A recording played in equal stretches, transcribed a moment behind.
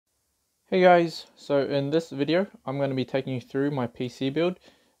Hey guys, so in this video I'm going to be taking you through my PC build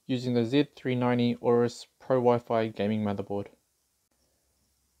using the Z390 AORUS Pro Wi-Fi gaming motherboard.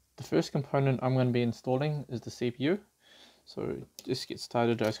 The first component I'm going to be installing is the CPU. So just get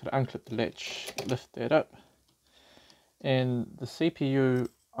started, I just got to unclip the latch, lift that up, and the CPU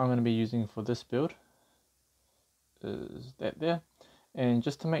I'm going to be using for this build is that there. And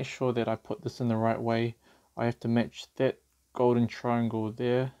just to make sure that I put this in the right way, I have to match that golden triangle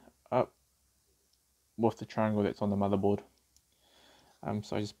there up with the triangle that's on the motherboard.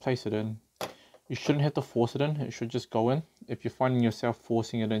 So I just place it in. You shouldn't have to force it in, it should just go in. If you're finding yourself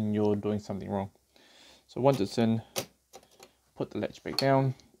forcing it in, you're doing something wrong. So once it's in, put the latch back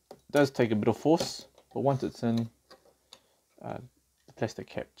down. It does take a bit of force, but once it's in, the plastic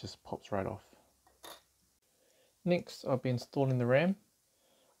cap just pops right off. Next, I'll be installing the RAM.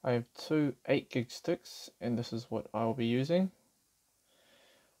 I have two 8GB sticks, and this is what I'll be using.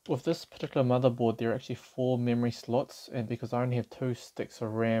 With this particular motherboard, there are actually 4 memory slots, and because I only have 2 sticks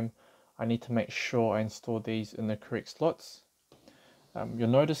of RAM, I need to make sure I install these in the correct slots. You'll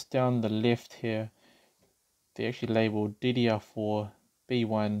notice down the left here, they're actually labeled DDR4,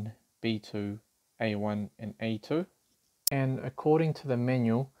 B1, B2, A1, and A2. And according to the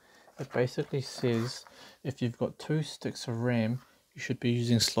manual, it basically says if you've got 2 sticks of RAM, you should be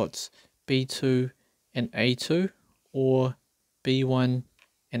using slots B2 and A2, or B1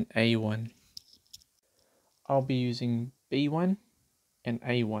 and A1. I'll be using B1 and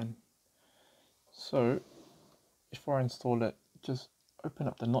A1. So before I install it, just open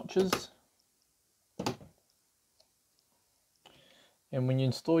up the notches, and when you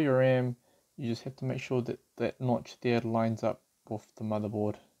install your RAM, you just have to make sure that that notch there lines up with the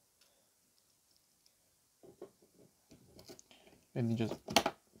motherboard, and then just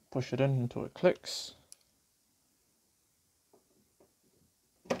push it in until it clicks.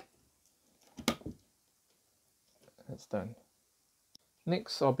 It's done.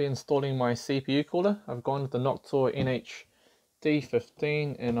 Next, I'll be installing my CPU cooler. I've gone with the Noctua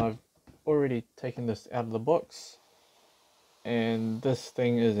NH-D15, and I've already taken this out of the box, and this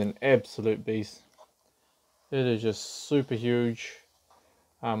thing is an absolute beast. It is just super huge.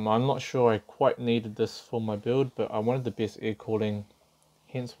 I'm not sure I quite needed this for my build, but I wanted the best air cooling,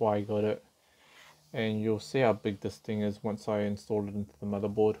 hence why I got it. And you'll see how big this thing is once I install it into the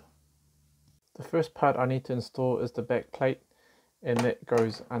motherboard. The first part I need to install is the backplate, and that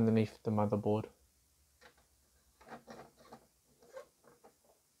goes underneath the motherboard.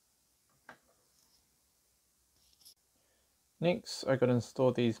 Next, I got to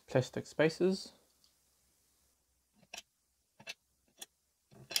install these plastic spacers.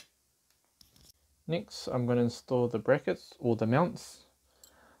 Next, I'm going to install the brackets or the mounts.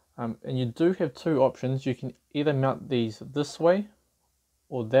 And you do have 2 options. You can either mount these this way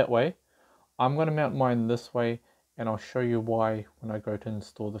or that way. I'm going to mount mine this way, and I'll show you why when I go to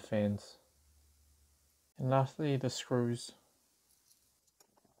install the fans. And lastly, the screws.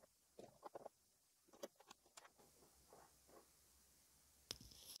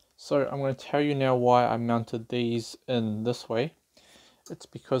 So I'm going to tell you now why I mounted these in this way. It's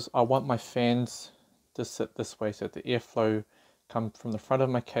because I want my fans to sit this way so that the airflow comes from the front of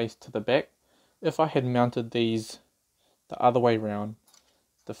my case to the back. If I had mounted these the other way around,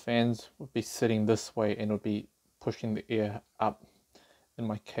 the fans would be sitting this way and would be pushing the air up in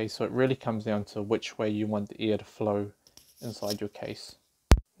my case. So it really comes down to which way you want the air to flow inside your case.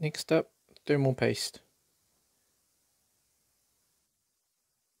 Next up, thermal paste.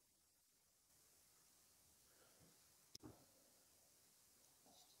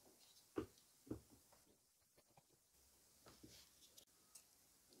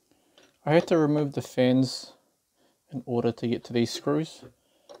 I had to remove the fans in order to get to these screws,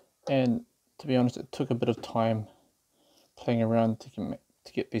 and to be honest, it took a bit of time playing around to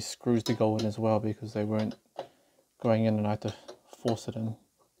get these screws to go in as well, because they weren't going in and I had to force it in.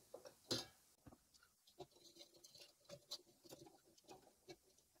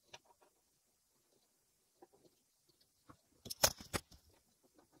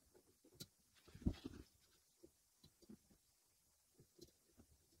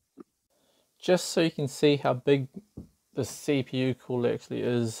 Just so you can see how big the CPU cooler actually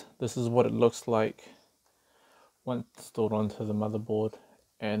is, this is what it looks like once installed onto the motherboard,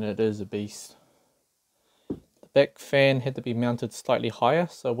 and it is a beast. The back fan had to be mounted slightly higher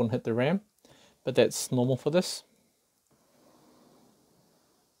so it wouldn't hit the RAM, but that's normal for this.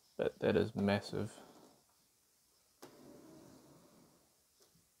 But that is massive.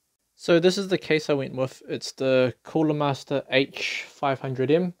 So this is the case I went with. It's the Cooler Master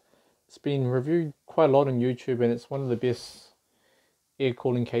H500M. It's been reviewed quite a lot on YouTube, and it's one of the best air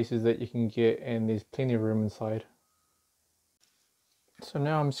cooling cases that you can get, and there's plenty of room inside. So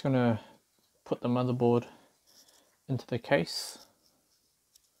now I'm just going to put the motherboard into the case.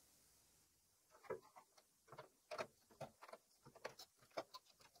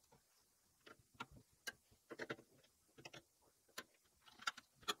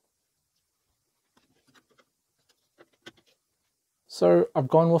 So I've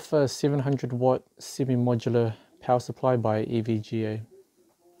gone with a 700 watt semi-modular power supply by EVGA.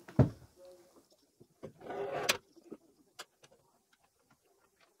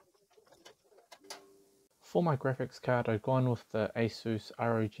 For my graphics card, I've gone with the ASUS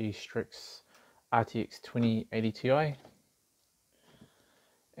ROG Strix RTX 2080 Ti,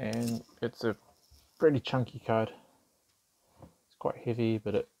 and it's a pretty chunky card. It's quite heavy,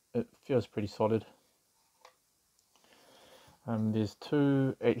 but it feels pretty solid. There's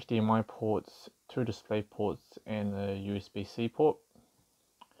 2 HDMI ports, 2 display ports, and a USB-C port.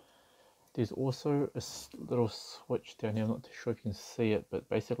 There's also a little switch down here. I'm not too sure if you can see it, but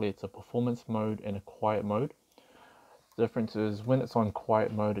basically it's a performance mode and a quiet mode. The difference is when it's on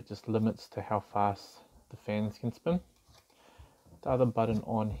quiet mode, it just limits to how fast the fans can spin. The other button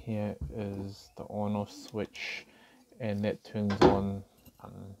on here is the on-off switch, and that turns on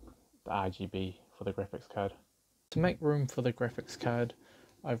the RGB for the graphics card. To make room for the graphics card,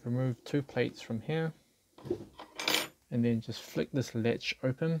 I've removed 2 plates from here, and then just flick this latch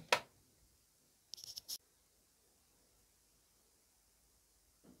open.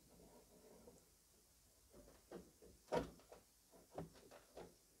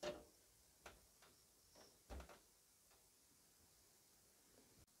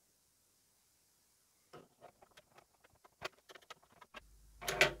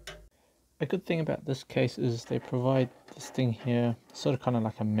 A good thing about this case is they provide this thing here, sort of kind of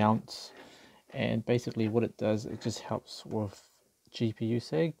like a mount, and basically what it does, it just helps with GPU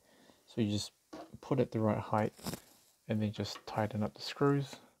sag. So you just put it the right height and then just tighten up the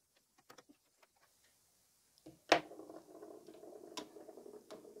screws.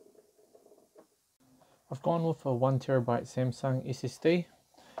 I've gone with a 1TB Samsung SSD.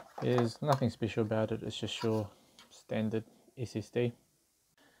 There's nothing special about it, it's just your standard SSD.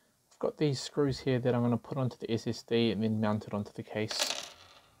 I've got these screws here that I'm going to put onto the SSD and then mount it onto the case.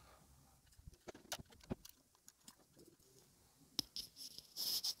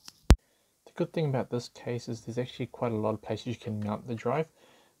 The good thing about this case is there's actually quite a lot of places you can mount the drive.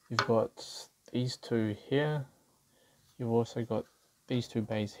 You've got these 2 here, you've also got these 2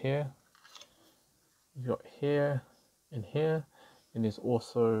 bays here, you've got here, and there's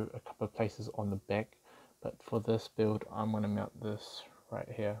also a couple of places on the back, but for this build I'm going to mount this right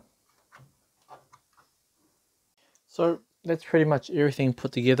here. So that's pretty much everything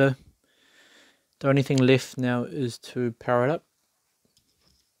put together. The only thing left now is to power it up.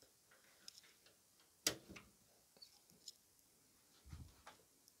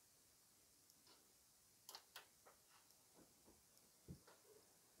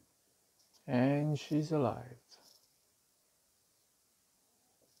 And she's alive.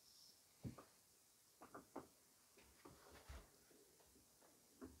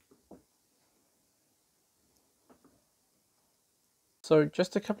 So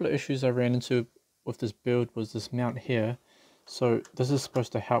just a couple of issues I ran into with this build was this mount here. So this is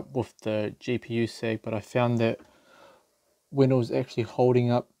supposed to help with the GPU sag, but I found that when it was actually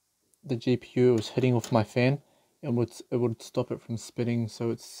holding up the GPU, it was hitting off my fan and it would stop it from spinning, so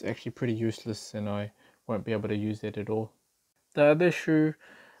it's actually pretty useless and I won't be able to use that at all. The other issue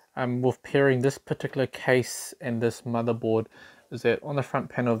with pairing this particular case and this motherboard is that on the front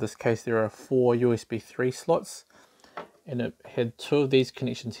panel of this case there are 4 USB 3 slots, and it had 2 of these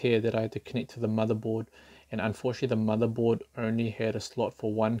connections here that I had to connect to the motherboard, and unfortunately the motherboard only had a slot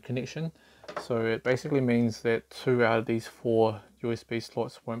for 1 connection, so it basically means that 2 out of these 4 USB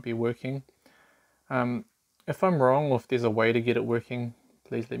slots won't be working. If I'm wrong or if there's a way to get it working,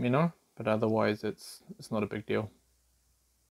 please let me know, but otherwise it's not a big deal.